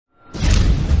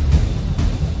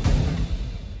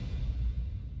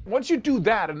Once you do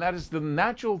that, and that is the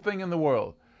natural thing in the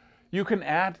world, you can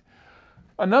add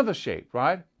another shape,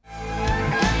 right?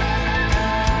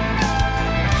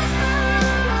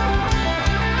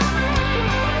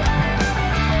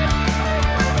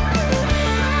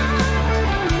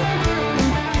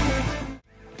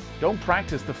 Don't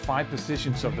practice the 5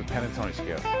 positions of the pentatonic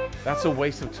scale. That's a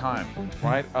waste of time,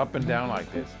 right? Up and down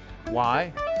like this.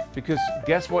 Why? Because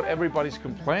guess what everybody's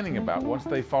complaining about once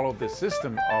they follow this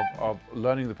system of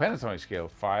learning the pentatonic scale,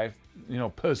 5,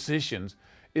 positions,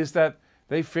 is that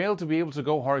they fail to be able to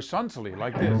go horizontally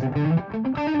like this.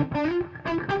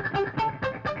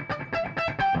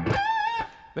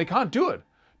 They can't do it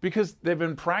because they've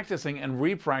been practicing and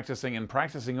repracticing and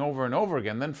practicing over and over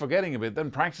again, then forgetting a bit,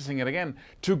 then practicing it again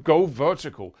to go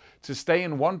vertical, to stay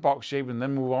in one box shape and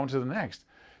then move on to the next.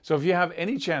 So if you have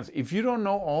any chance, if you don't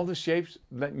know all the shapes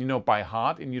that you know by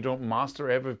heart and you don't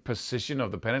master every position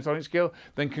of the pentatonic scale,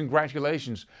 then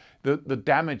congratulations, the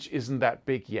damage isn't that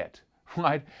big yet,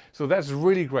 right? So that's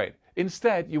really great.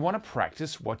 Instead, you want to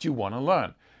practice what you want to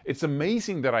learn. It's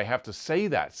amazing that I have to say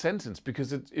that sentence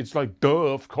because it's like, duh,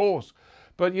 of course.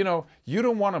 But you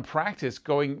don't want to practice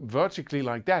going vertically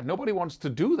like that. Nobody wants to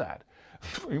do that.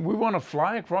 We want to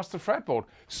fly across the fretboard.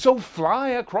 So fly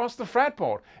across the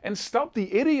fretboard and stop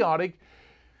the idiotic,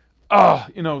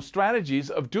 strategies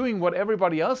of doing what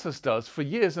everybody else does for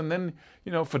years and then,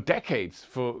 for decades,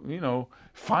 for,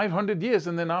 500 years.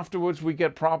 And then afterwards we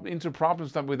get into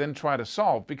problems that we then try to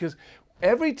solve. Because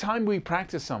every time we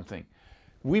practice something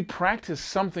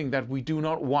that we do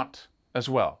not want as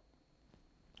well.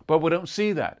 But we don't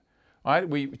see that. Right?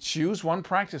 We choose one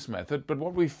practice method, but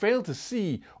what we fail to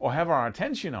see or have our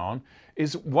attention on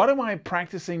is what am I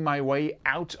practicing my way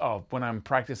out of when I'm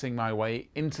practicing my way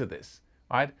into this,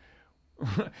 right?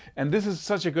 And this is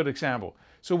such a good example.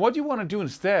 So what you want to do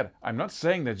instead, I'm not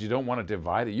saying that you don't want to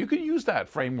divide it. You can use that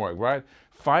framework, right?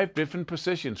 5 different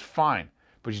positions, fine.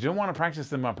 But you don't want to practice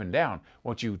them up and down.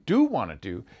 What you do want to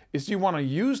do is you want to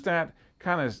use that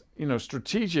kind of,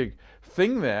 strategic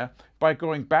thing there by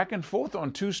going back and forth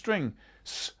on 2 strings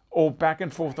or back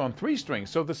and forth on 3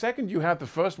 strings. So the second you have the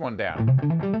first one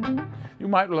down, you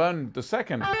might learn the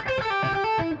second.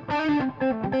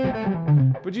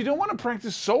 But you don't want to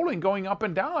practice soloing going up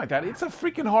and down like that. It's a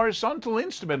freaking horizontal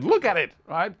instrument. Look at it,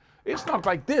 right? It's not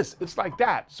like this, it's like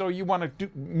that. So you want to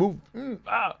move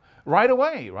right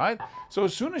away, right? So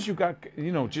as soon as you got,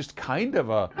 just kind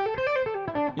of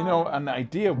an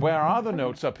idea of where are the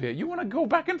notes up here, you want to go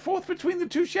back and forth between the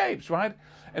 2 shapes, right?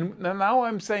 And now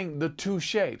I'm saying the 2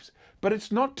 shapes, but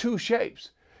it's not 2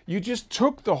 shapes. You just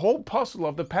took the whole puzzle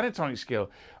of the pentatonic scale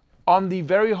on the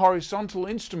very horizontal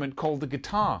instrument called the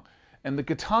guitar and the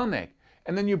guitar neck,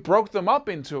 and then you broke them up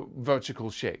into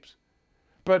vertical shapes.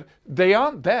 But they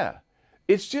aren't there.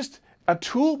 It's just a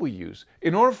tool we use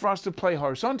in order for us to play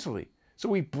horizontally. So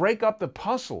we break up the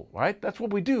puzzle, right? That's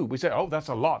what we do. We say, oh, that's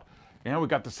a lot. We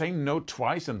got the same note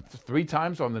twice and 3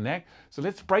 times on the neck. So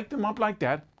let's break them up like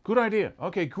that. Good idea.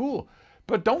 Okay, cool.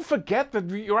 But don't forget that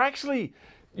you're actually,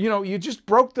 you just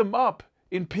broke them up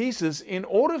in pieces in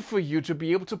order for you to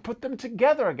be able to put them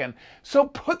together again. So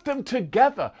put them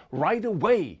together right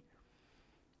away.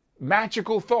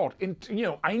 Magical thought,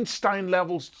 Einstein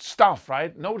level stuff,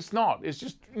 right? No, it's not. It's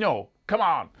just, come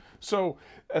on. So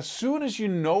as soon as you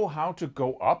know how to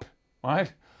go up,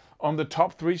 right, on the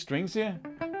top 3 strings here,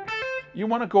 you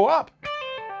want to go up.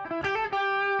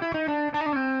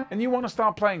 And you want to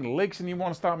start playing licks and you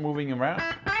want to start moving around.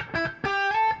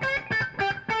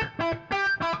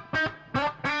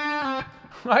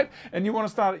 Right? And you want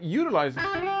to start utilizing.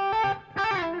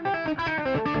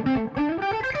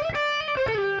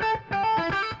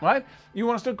 Right? You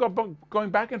want to start going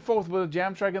back and forth with a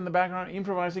jam track in the background,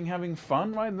 improvising, having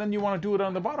fun, right? And then you want to do it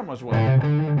on the bottom as well.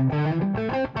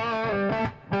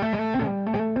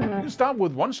 You can start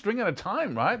with 1 string at a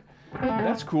time, right?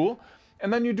 That's cool.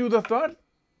 And then you do the third.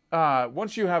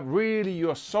 Once you have really,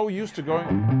 you're so used to going.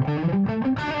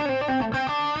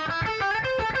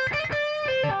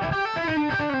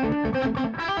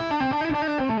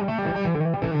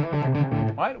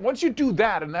 Right? Once you do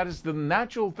that, and that is the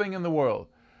natural thing in the world,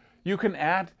 you can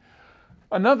add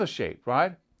another shape,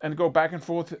 right? And go back and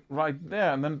forth right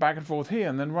there, and then back and forth here,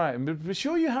 and then right. But be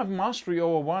sure you have mastery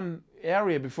over one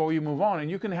area before you move on,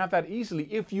 and you can have that easily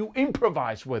if you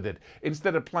improvise with it,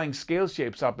 instead of playing scale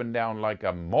shapes up and down like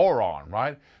a moron,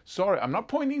 right? Sorry, I'm not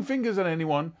pointing fingers at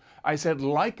anyone. I said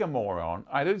like a moron.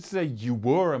 I didn't say you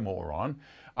were a moron.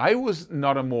 I was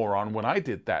not a moron when I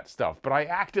did that stuff, but I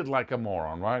acted like a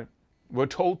moron, right? We're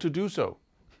told to do so.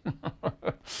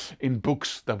 in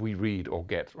books that we read or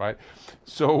get, right?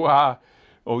 So,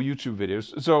 or YouTube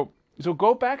videos. So, So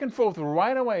go back and forth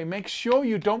right away. Make sure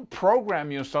you don't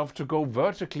program yourself to go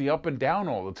vertically up and down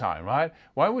all the time, right?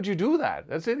 Why would you do that?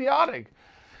 That's idiotic.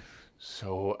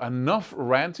 So enough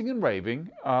ranting and raving.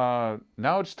 Now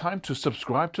it's time to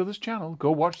subscribe to this channel.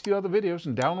 Go watch the other videos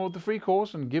and download the free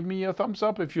course and give me a thumbs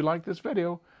up if you like this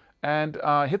video. And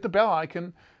hit the bell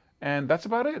icon. And that's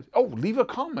about it. Oh, leave a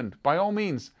comment, by all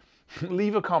means.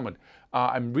 Leave a comment.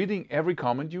 I'm reading every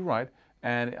comment you write.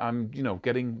 And I'm,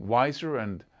 getting wiser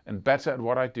and better at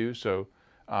what I do. So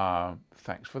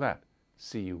thanks for that.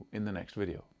 See you in the next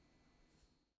video.